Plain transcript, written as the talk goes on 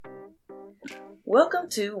Welcome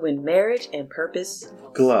to When Marriage and Purpose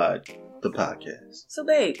Collide, the podcast. So,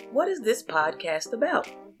 babe, what is this podcast about?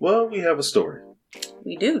 Well, we have a story.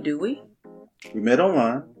 We do we? We met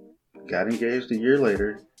online, got engaged a year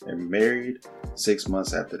later, and married 6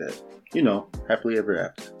 months after that. You know, happily ever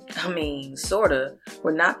after. I mean, sorta.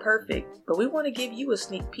 We're not perfect, but we want to give you a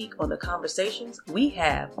sneak peek on the conversations we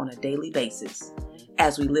have on a daily basis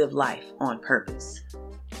as we live life on purpose.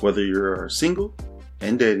 Whether you're single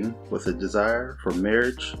and dating with a desire for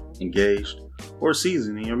marriage, engaged, or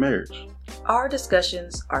seasoning your marriage. Our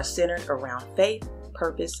discussions are centered around faith,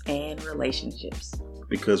 purpose, and relationships.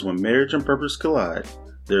 Because when marriage and purpose collide,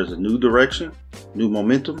 there's a new direction, new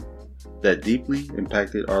momentum that deeply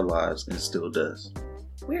impacted our lives and still does.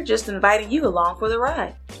 We're just inviting you along for the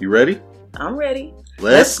ride. You ready? I'm ready.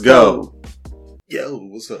 Let's go. Yo,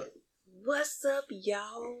 what's up? What's up,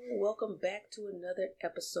 y'all? Welcome back to another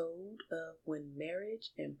episode of When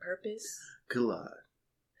Marriage and Purpose Collide.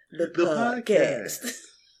 The podcast.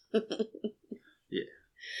 Yeah.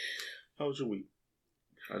 How was your week?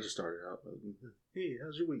 I just started out. Hey,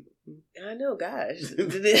 how's your week? I know, gosh.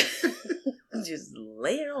 Just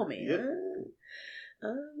lay it on me. Yeah.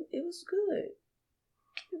 Huh? It was good.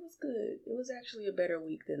 It was actually a better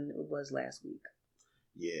week than it was last week.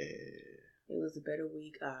 Yeah. It was a better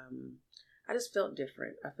week. I just felt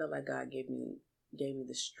different. I felt like God gave me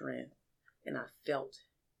the strength, and I felt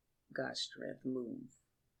God's strength move.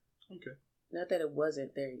 Okay. Not that it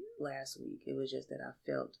wasn't there last week. It was just that I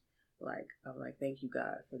felt like, I'm like, thank you,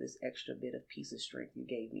 God, for this extra bit of piece of strength you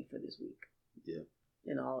gave me for this week. Yeah.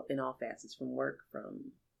 In all facets, from work,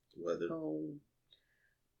 from Weather. home.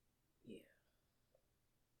 Yeah.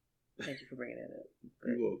 Thank you for bringing that up.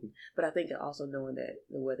 You're welcome. But I think also knowing that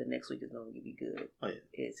the weather next week is going to be good. Oh, yeah.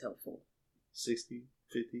 It's helpful. 60,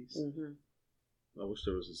 50s. Mm-hmm. I wish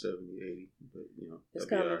there was a 70, 80, but, you know, It's that'd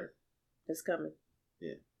be coming. all right. It's coming.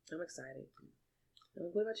 Yeah. I'm excited.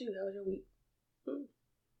 What about you? How was your week?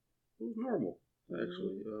 It was normal,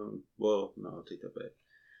 actually. Well, no, I'll take that back.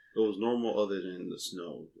 It was normal other than the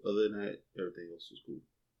snow. Other than that, everything else was cool.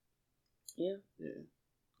 Yeah. Yeah.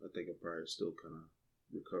 I think I'm probably still kind of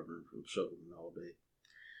recovering from shoveling all day.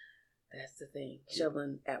 That's the thing.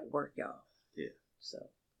 Shoveling at work, y'all. Yeah. So,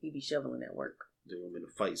 he be shoveling at work. They want me to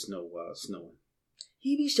fight snow while it's snowing.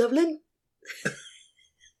 He be shoveling?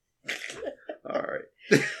 All right.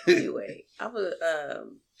 Anyway,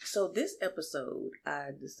 so this episode,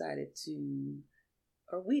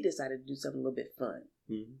 we decided to do something a little bit fun.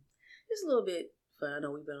 Mm-hmm. Just a little bit fun. I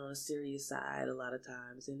know we've been on a serious side a lot of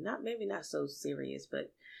times, and maybe not so serious,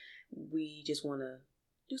 but we just want to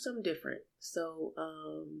do something different. So,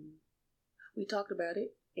 we talked about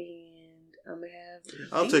it, and I'm going to have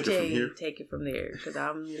I'll DJ take it from here. Take it from there, because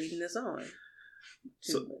I'm leading this on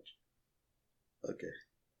too much. Okay.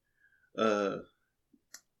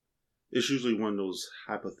 It's usually one of those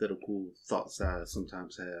hypothetical thoughts I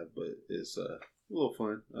sometimes have, but it's a little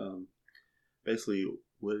fun. Basically,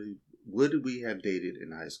 what did we have dated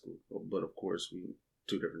in high school? But of course, we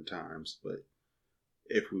 2 different times. But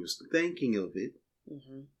if we was thinking of it,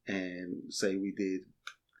 Mm-hmm. and say we did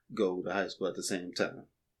go to high school at the same time,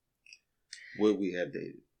 would we have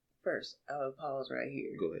dated? First, I'll pause right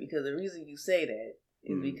here. Go ahead. Because the reason you say that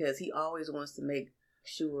is because he always wants to make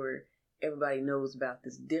sure everybody knows about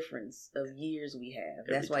this difference of years we have.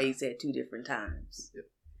 That's why he said 2 different times. Yep.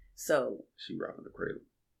 So, She rocking the cradle.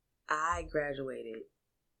 I graduated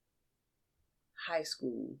high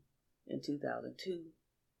school in 2002,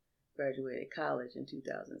 graduated college in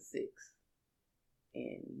 2006,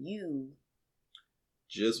 and you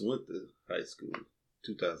just went to high school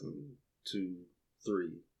 2002, 3.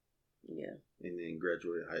 Yeah. And then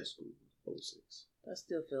graduated high school 06. I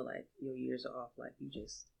still feel like your years are off, like you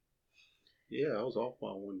just... Yeah, I was off by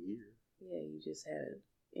 1 year. Yeah, you just had an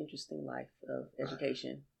interesting life of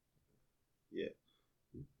education. Yeah.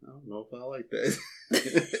 I don't know if I like that.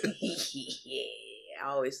 Yeah, I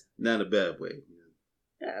always... Not in a bad way.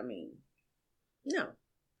 I mean, no.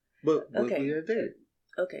 But would Okay. we have dated?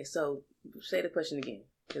 Okay, so say the question again,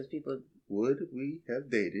 because people... Would we have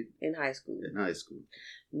dated in high school? in high school?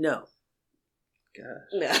 No.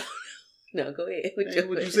 Gosh. No. No, go ahead. Hey,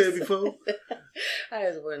 what you said before? I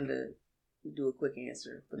just wanted to do a quick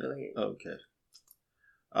answer, but go ahead. Okay.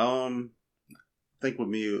 I think with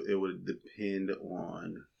me, it would depend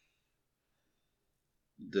on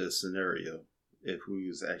the scenario. If we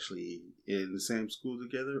was actually in the same school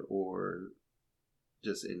together or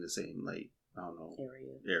just in the same, like, I don't know,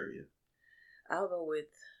 area. I'll go with...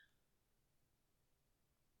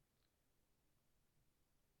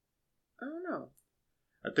 I don't know.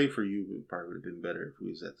 I think for you, it probably would have been better if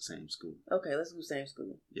we was at the same school. Okay, let's do same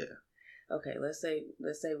school. Yeah. Okay, let's say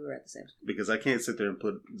we were at the same school. Because I can't sit there and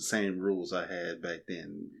put the same rules I had back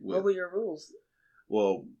then. What were your rules?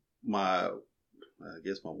 Well, I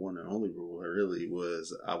guess my one and only rule really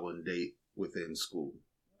was I wouldn't date within school.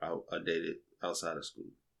 I dated outside of school.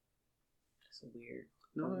 That's a weird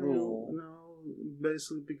rule. No,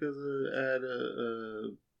 basically because I had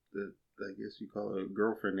I guess you call it a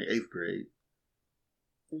girlfriend in 8th grade.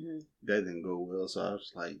 Mm-hmm. That didn't go well, so I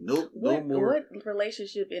was like, nope, no more. What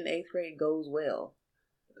relationship in 8th grade goes well?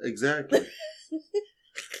 Exactly.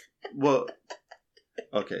 Well,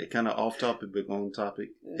 okay, kind of off topic, but on topic.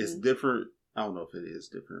 Mm-hmm. It's different. I don't know if it is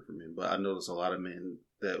different for men, but I notice a lot of men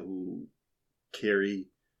who carry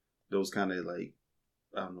those kind of like,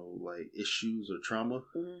 I don't know, like issues or trauma.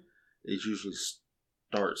 Mm-hmm. It usually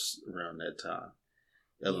starts around that time.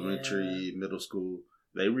 Elementary, middle school.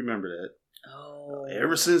 They remember that. Oh.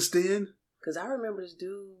 Ever since then? Because I remember this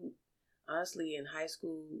dude, honestly, in high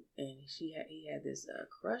school, and he had this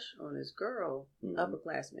crush on this girl,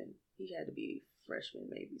 upperclassman. He had to be freshman,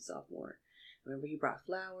 maybe sophomore. Remember, he brought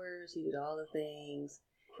flowers. He did all the things.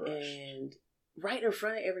 Crush. And right in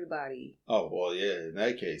front of everybody. Oh, well, yeah. In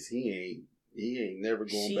that case, he ain't never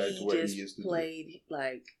going back to what he used to played,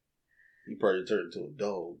 like... He probably turned into a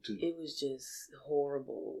dog, too. It was just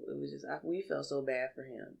horrible. It was just... we felt so bad for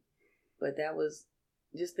him. But that was...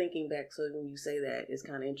 Just thinking back, so when you say that, it's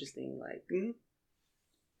kind of interesting, like... Mm-hmm.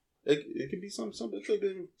 It could be something. It could have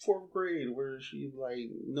been 4th grade where she,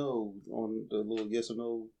 like, no, on the little yes or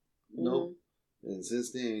no, no. Mm-hmm. And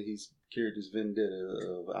since then, he's carried this vendetta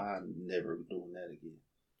of, I'm never doing that again.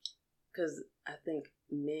 Because I think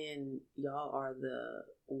men, y'all are the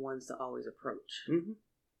ones to always approach. Mm-hmm.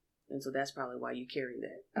 And so that's probably why you carry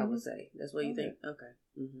that, I would say. That's what you think? Okay.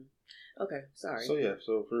 Mm-hmm. Okay, sorry. So, yeah.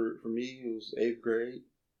 So, for me, it was 8th grade.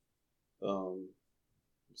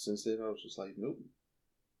 Since then, I was just like, nope.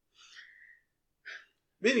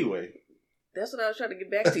 Anyway. That's what I was trying to get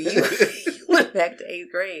back to. You went back to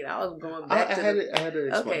 8th grade. I was going back to... I had to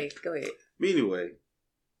explain. Okay, go ahead. Anyway.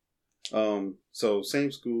 So,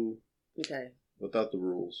 same school. Okay. Without the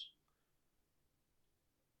rules.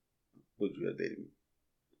 Would you have dated me?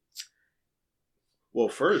 Well,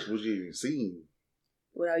 first, would you even seen?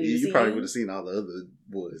 You probably would have seen all the other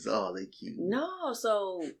boys. Oh, they cute. No,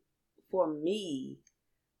 so for me,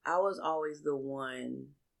 I was always the one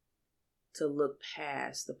to look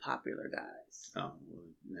past the popular guys. Oh,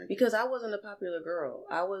 well, because I wasn't a popular girl.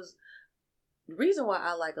 The reason why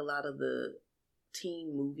I like a lot of the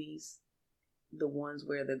teen movies, the ones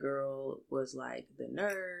where the girl was like the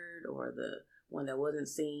nerd or the one that wasn't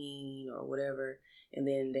seen or whatever, and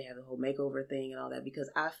then they have the whole makeover thing and all that, because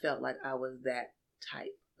I felt like I was that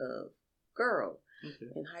type of girl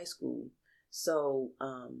in high school. So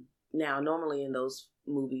now normally in those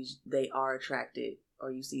movies they are attracted,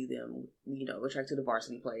 or you see them, attracted to the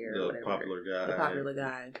varsity player or whatever. The popular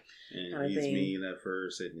guy. And he's mean at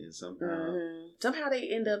first, and then somehow they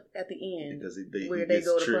end up at the end because they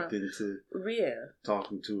go tricked into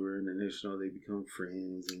talking to her, and then they become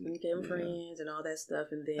friends and all that stuff,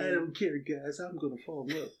 and then I don't care, guys, I'm gonna fall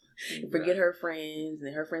in love. Forget her friends, and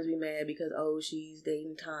then her friends be mad because she's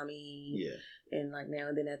dating Tommy, and like now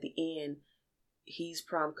and then at the end he's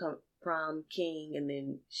prom king, and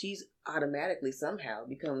then she's automatically somehow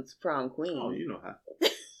becomes prom queen. Oh, you know how.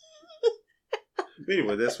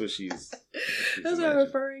 Anyway, that's what she's that's what I'm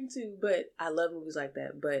referring to. But I love movies like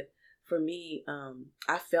that. But for me,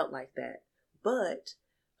 I felt like that. But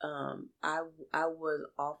I was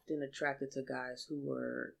often attracted to guys who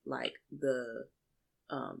were like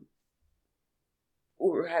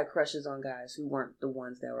or had crushes on guys who weren't the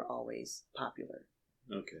ones that were always popular.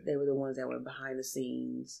 Okay. They were the ones that were behind the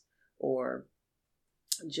scenes, or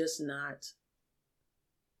just not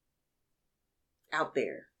out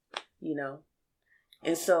there,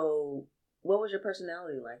 And so, what was your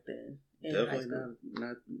personality like then in high school?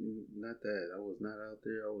 Not that. I was not out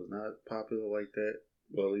there. I was not popular like that.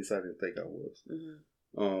 Well, at least I didn't think I was.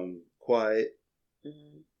 Mm-hmm. Quiet.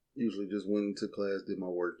 Mm-hmm. Usually just went into class, did my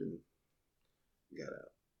work, and got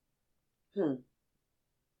out.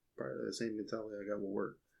 Probably the same mentality I got with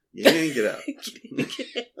work. You ain't get out.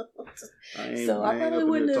 I ain't up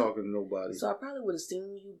in here talking to nobody. So I probably would have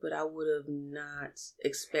seen you, but I would have not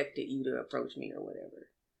expected you to approach me or whatever.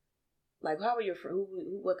 Like, how were your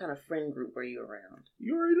what kind of friend group were you around?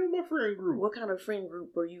 You already know my friend group. What kind of friend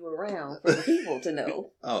group were you around for the people to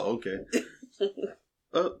know? Oh, okay.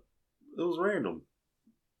 It was random.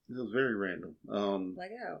 It was very random.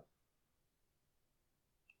 Like how?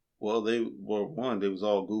 Well, they was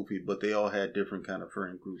all goofy, but they all had different kind of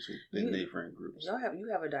friend groups than their friend groups. You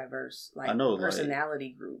have a diverse personality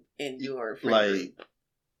group in your friend group.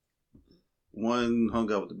 one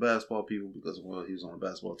hung out with the basketball people because, well, he was on a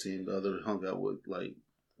basketball team. The other hung out with, like,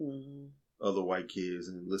 other white kids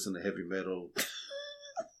and listened to heavy metal.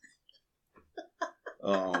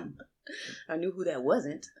 I knew who that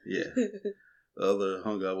wasn't. Yeah. The other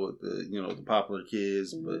hung out with the popular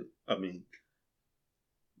kids, but I mean,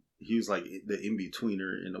 he was like the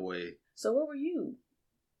in-betweener in a way. So what were you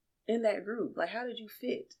in that group? Like, how did you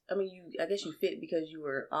fit? I mean, I guess you fit because you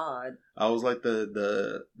were odd. I was like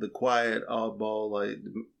the quiet oddball. Like,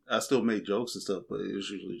 I still made jokes and stuff, but it was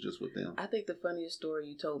usually just with them. I think the funniest story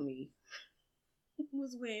you told me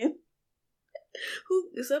was when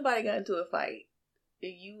somebody got into a fight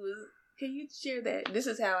and can you share that? This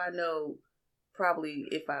is how I know. Probably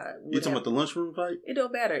if I... You talking about the lunchroom fight? It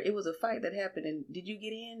don't matter. It was a fight that happened, and did you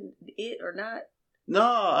get in it or not?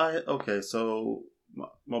 No, okay, so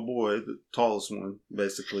my boy, the tallest one,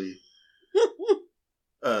 basically,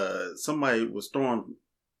 somebody was throwing,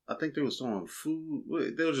 I think they was throwing food,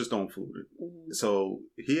 they were just throwing food. Mm-hmm. So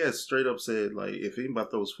he had straight up said, like, if anybody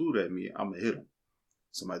throws food at me, I'm gonna hit him.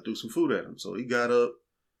 Somebody threw some food at him. So he got up,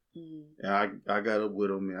 and I got up with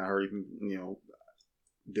him, and I heard him,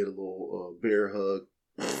 did a little bear hug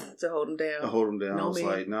to hold him down. No, I was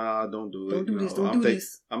like, nah, don't do it. Don't do this. Don't do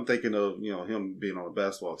this. I'm thinking of him being on a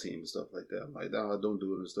basketball team and stuff like that. I'm like, nah, don't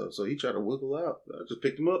do it and stuff. So he tried to wiggle out. I just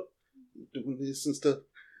picked him up, doing this and stuff.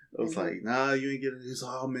 I was like, nah, you ain't getting it. He's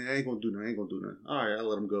like, oh man, I ain't gonna do nothing. All right, I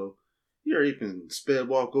let him go. He already can sped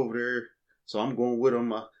walk over there. So I'm going with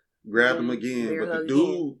him. I grabbed him again, but the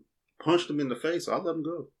dude punched him in the face. So I let him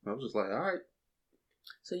go. I was just like, all right.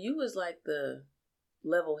 So you was like the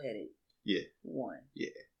level-headed one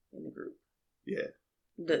in the group.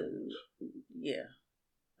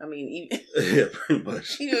 I mean, even pretty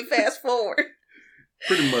much. Even fast forward.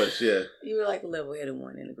 Pretty much, yeah. You were like the level-headed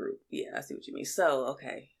one in the group. Yeah, I see what you mean. So,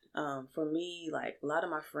 okay. For me, like, a lot of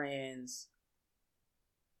my friends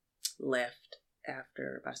left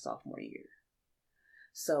after my sophomore year.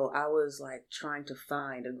 So I was like trying to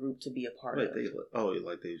find a group to be a part of. They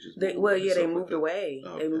just they moved away.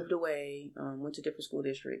 Oh, okay. They moved away. Went to different school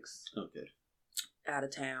districts. Okay. Out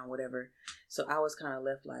of town, whatever. So I was kind of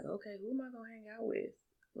left like, okay, who am I gonna hang out with?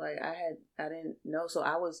 Like I didn't know. So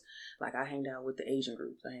I was like, I hanged out with the Asian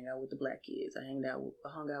groups. I hanged out with the black kids. I hanged out with.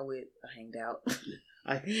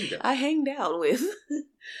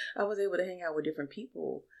 I was able to hang out with different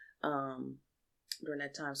people. During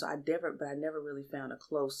that time, so I never really found a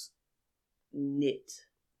close knit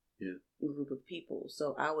group of people.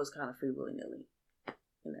 So I was kind of free willy-nilly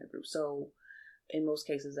in that group. So in most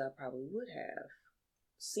cases, I probably would have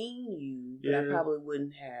seen you, but I probably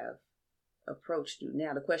wouldn't have approached you.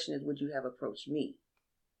 Now the question is, would you have approached me?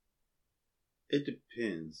 It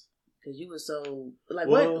depends. Because you were so like,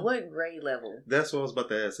 what grade level? That's what I was about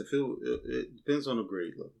to ask. It depends on the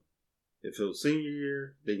grade level. If it was senior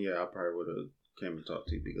year, then I probably would have came and talked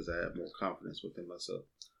to you because I had more confidence within myself.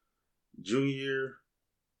 Junior year,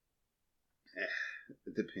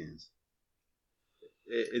 it depends.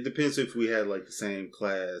 It depends if we had like the same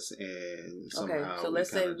class and somehow. Okay, so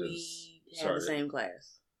let's say we had the same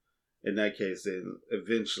class. In that case, then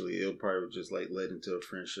eventually it'll probably just like led into a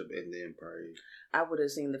friendship, and then probably I would have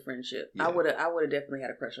seen the friendship. Yeah. I would have definitely had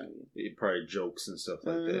a crush on you. It probably jokes and stuff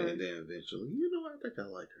like that, and then eventually, I think I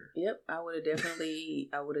like her. Yep, I would have definitely.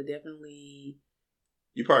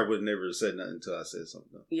 You probably would have never said nothing until I said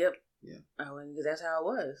something. Though. Yep. Yeah. Because that's how it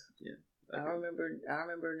was. Yeah. I remember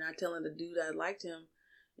not telling the dude I liked him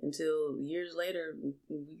until years later.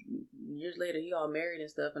 He all married and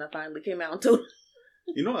stuff, and I finally came out and told him.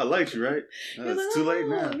 I liked you, right? It's too late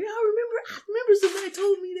now. Yeah, I remember somebody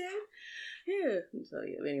told me that. Yeah. So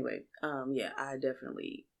yeah. Anyway, I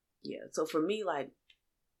definitely. Yeah. So for me, like,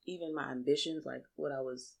 even my ambitions, like what I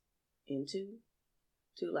was into,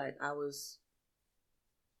 like I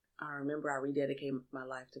remember I rededicated my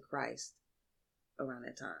life to Christ around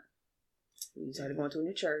that time. We started going to a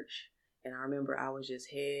new church, and I remember I was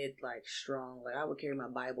just head like strong. Like I would carry my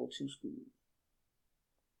Bible to school.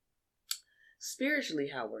 Spiritually,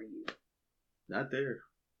 how were you? Not there.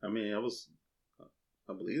 I mean, I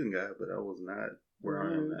believe in God, but I was not where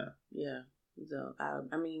I am now. Yeah. So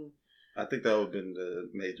I think that would have been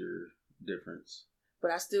the major difference.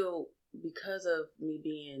 But I still, because of me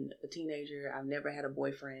being a teenager, I've never had a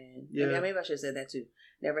boyfriend. Yeah. Maybe I should have said that too.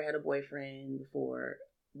 Never had a boyfriend before.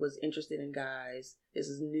 Was interested in guys. This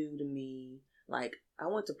is new to me. Like, I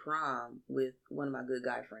went to prom with one of my good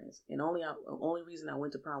guy friends. And only reason I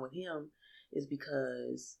went to prom with him is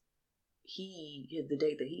because the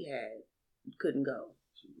date that he had couldn't go.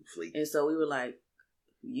 Fleet. And so we were like,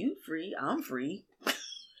 you free, I'm free.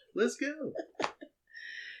 Let's go.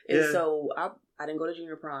 And so I didn't go to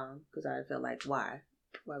junior prom because I felt like, why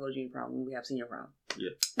go to junior prom when we have senior prom?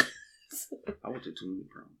 Yeah. I went to 2 many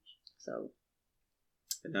proms. So.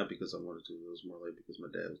 And not because I wanted to. It was more like because my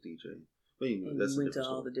dad was DJing. But anyway, and you went to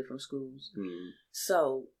all the different schools. Mm-hmm.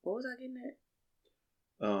 So, what was I getting at?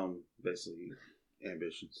 Basically,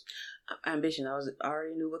 ambitions. Ambition. I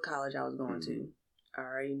already knew what college I was going to. I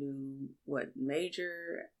already knew what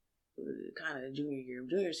major, kind of senior year,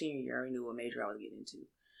 I already knew what major I was getting into.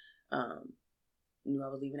 Knew I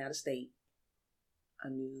was leaving out of state. I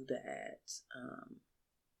knew that,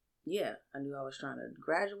 I knew I was trying to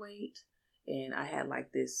graduate, and I had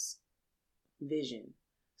like this vision.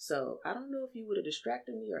 So I don't know if you would have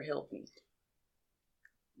distracted me or helped me.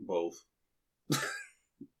 Both.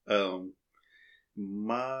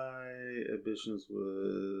 My ambitions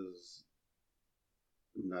was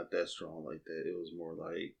not that strong like that. It was more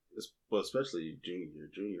like, well, especially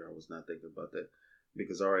junior, I was not thinking about that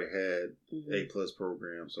because I already had A+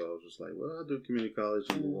 program. So I was just like, well, I'll do community college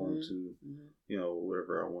and move on to,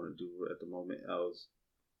 whatever I want to do at the moment.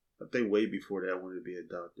 I think way before that I wanted to be a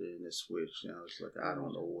doctor, and it switched. And I was like, I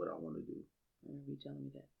don't know what I want to do. You telling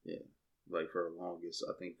me that? Yeah. Like for the longest,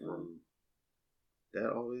 I think from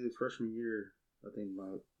that all the way to freshman year, I think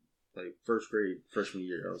my first grade, freshman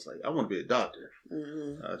year, I was like, I want to be a doctor.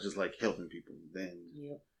 Just like helping people.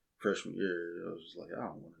 Then freshman year, I was just like, I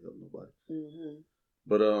don't want to help nobody.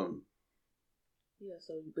 But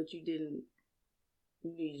so but you didn't.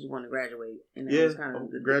 You just want to graduate, and that was kind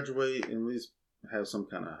of graduate and at least have some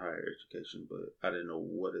kind of higher education. But I didn't know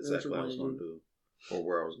what exactly I was going to do or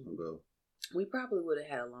where I was going to go. We probably would have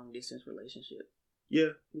had a long distance relationship.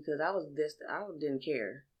 Yeah, because I didn't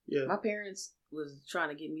care. Yeah, my parents was trying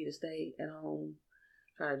to get me to stay at home,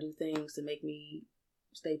 trying to do things to make me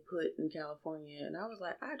stay put in California, and I was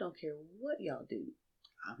like, I don't care what y'all do.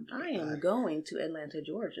 I am going to Atlanta,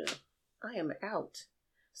 Georgia. I am out.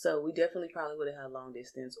 So we definitely probably would have had long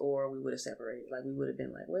distance, or we would have separated. Like we would have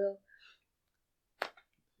been like, well,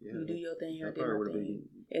 you do your thing, I did my thing,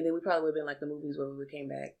 and then we probably would have been like the movies where we came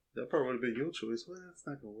back. That probably would have been your choice. Well, it's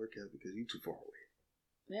not going to work out because you're too far away.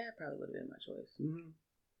 Yeah, it probably would have been my choice.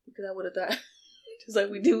 Because I would have thought, just like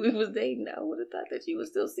we was dating, I would have thought that you would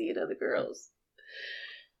still seeing other girls.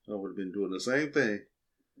 I would have been doing the same thing.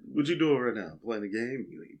 What you doing right now? Playing the game?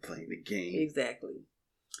 You ain't playing the game. Exactly.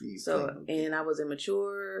 And I was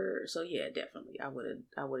immature. So yeah, definitely. I would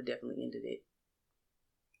have definitely ended it.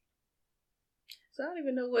 So I don't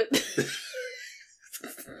even know what.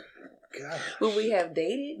 God. Would we have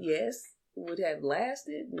dated? Yes. Would have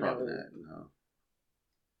lasted? Probably not.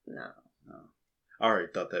 No. I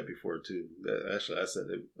already thought that before too. Actually, I said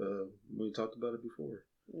it when we talked about it before.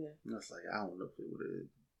 Yeah. And I was like, I don't know if it would have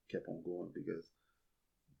kept on going because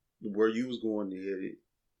where you was going to hit it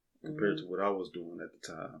compared to what I was doing at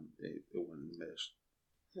the time, it wouldn't mesh.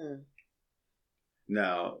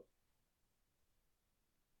 Now,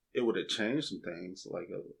 it would have changed some things, like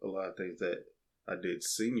a lot of things that I did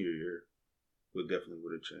senior year would have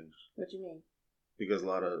changed. What you mean? Because a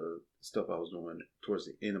lot of the stuff I was doing towards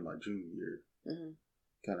the end of my junior year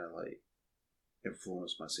kind of like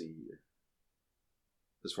influenced my senior year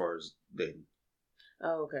as far as dating.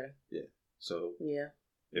 Oh, okay. Yeah. So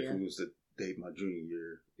if we was to date my junior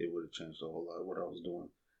year, it would have changed a whole lot of what I was doing.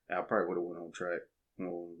 And I probably would have went on track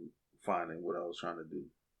on finding what I was trying to do.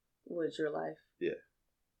 What's your life? Yeah.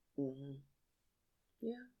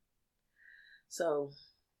 Yeah. So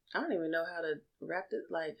I don't even know how to wrap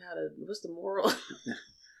it. Like what's the moral?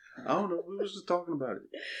 I don't know. We was just talking about it.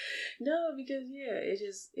 No, because it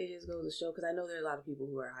just goes to show. Because I know there are a lot of people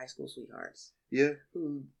who are high school sweethearts. Yeah.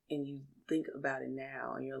 And you think about it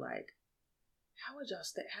now, and you're like, how would y'all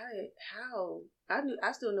stay? How?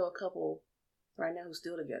 I still know a couple right now who's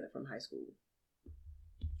still together from high school,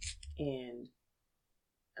 and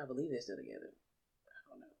I believe they're still together. I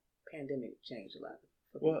don't know. Pandemic changed a lot.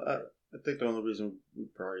 Well, I think the only reason we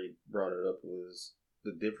probably brought it up was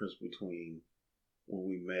the difference between when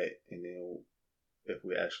we met and then if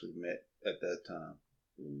we actually met at that time.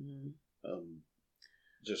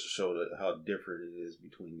 Just to show that how different it is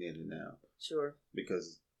between then and now. Sure.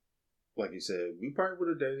 Because, like you said, we probably would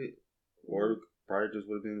have dated, or probably just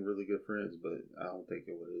would have been really good friends. But I don't think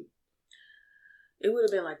it would have. It would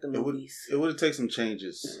have been like the movies. It would have taken some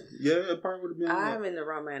changes. Yeah, it probably would have been. I'm in the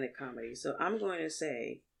romantic comedy, so I'm going to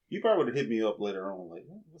say you probably would have hit me up later on, like,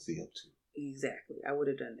 what's he up to? Exactly, I would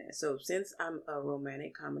have done that. So since I'm a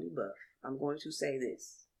romantic comedy buff, I'm going to say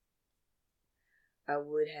this: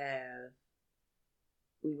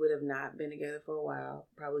 we would have not been together for a while,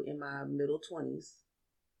 probably in my middle 20s.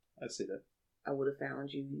 I see that. I would have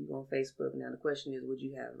found you on Facebook. Now the question is, would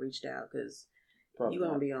you have reached out? Because Probably You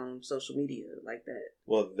won't not. be on social media like that.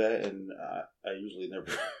 Well, that and I usually never.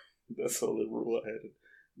 That's the only rule I had.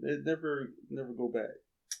 It never go back.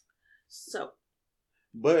 So,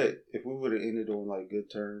 But if we would have ended on like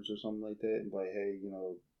good terms or something like that, and like, hey,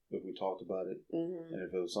 if we talked about it, mm-hmm. and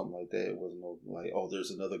if it was something like that, it wasn't no like, oh,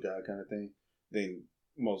 there's another guy kind of thing, then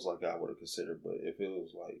most likely I would have considered. But if it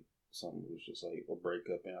was like something that was just like a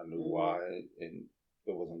breakup and I knew why and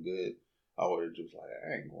it wasn't good, I would have just like,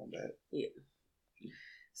 I ain't going back. Yeah.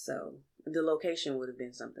 So the location would have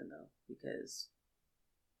been something though, because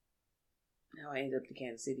how I ended up in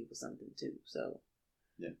Kansas City was something too. So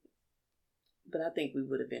yeah. But I think we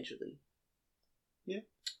would eventually. Yeah.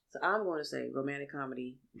 So I'm going to say romantic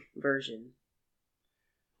comedy version.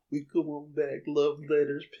 We come on back, love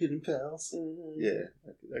letters, pen pals. Mm-hmm. Yeah,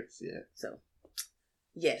 I can see that. So,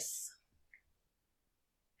 yes.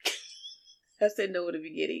 I said no at the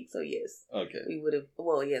beginning, so yes. Okay. We would have,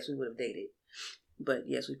 well, yes, we would have dated. But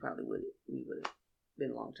yes, we probably would have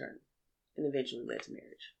been long term and eventually led to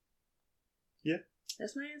marriage. Yeah.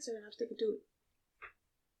 That's my answer, and I'm sticking to it.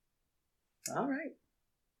 All right.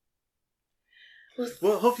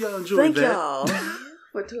 Well, hope y'all enjoyed that. Thank y'all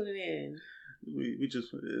for tuning in. We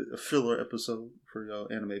just a filler episode for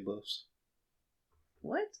y'all anime buffs.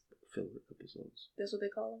 What? Filler episodes. That's what they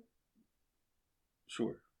call them?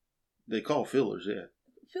 Sure. They call fillers, yeah.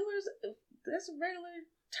 Fillers, that's a regular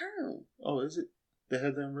term. Oh, is it? They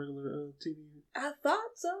have that on regular TV? I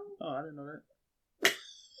thought so. Oh, I didn't know that.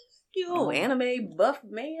 You anime buff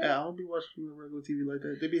man. Yeah, I don't be watching the regular TV like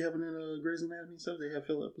that. They be having in Grey's Anatomy and stuff. They have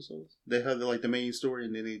filler episodes. They have the main story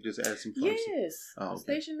and then they just add some fun stuff. Yes. Oh, okay.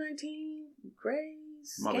 Station 19,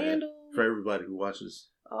 Grey's, My Scandal. bad. For everybody who watches.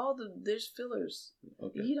 There's fillers.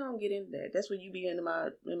 Okay. You don't get into that. That's when you be in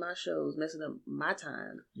my shows, messing up my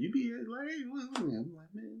time. You be like, hey, I'm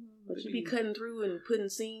like, man. But you be cutting through and putting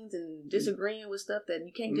scenes and disagreeing with stuff that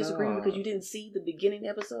you can't disagree with because you didn't see the beginning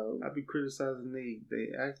episode. I be criticizing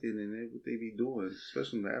they acting and what they be doing,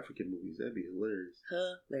 especially in the African movies. That'd be hilarious.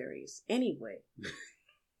 Hilarious. Anyway.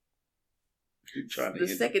 The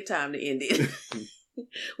second time to end it.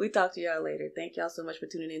 We talk to y'all later. Thank y'all so much for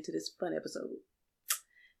tuning in to this fun episode.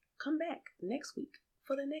 Come back next week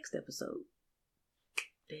for the next episode.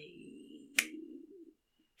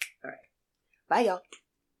 All right. Bye, y'all.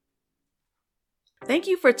 Thank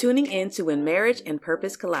you for tuning in to When Marriage and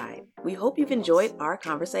Purpose Collide. We hope you've enjoyed our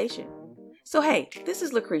conversation. So hey, this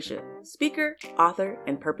is Lucretia, speaker, author,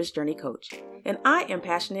 and purpose journey coach, and I am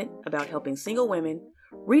passionate about helping single women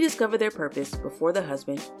rediscover their purpose before the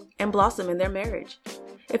husband and blossom in their marriage.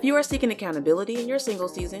 If you are seeking accountability in your single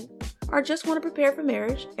season, or just want to prepare for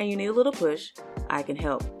marriage and you need a little push, I can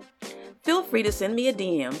help. Feel free to send me a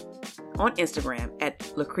DM on Instagram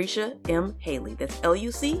at Lucretia M. Haley. That's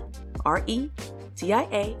LuCretia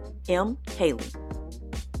Haley.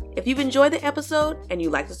 If you've enjoyed the episode and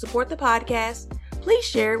you'd like to support the podcast, please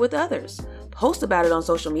share it with others. Post about it on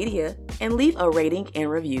social media and leave a rating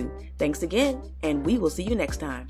and review. Thanks again, and we will see you next time.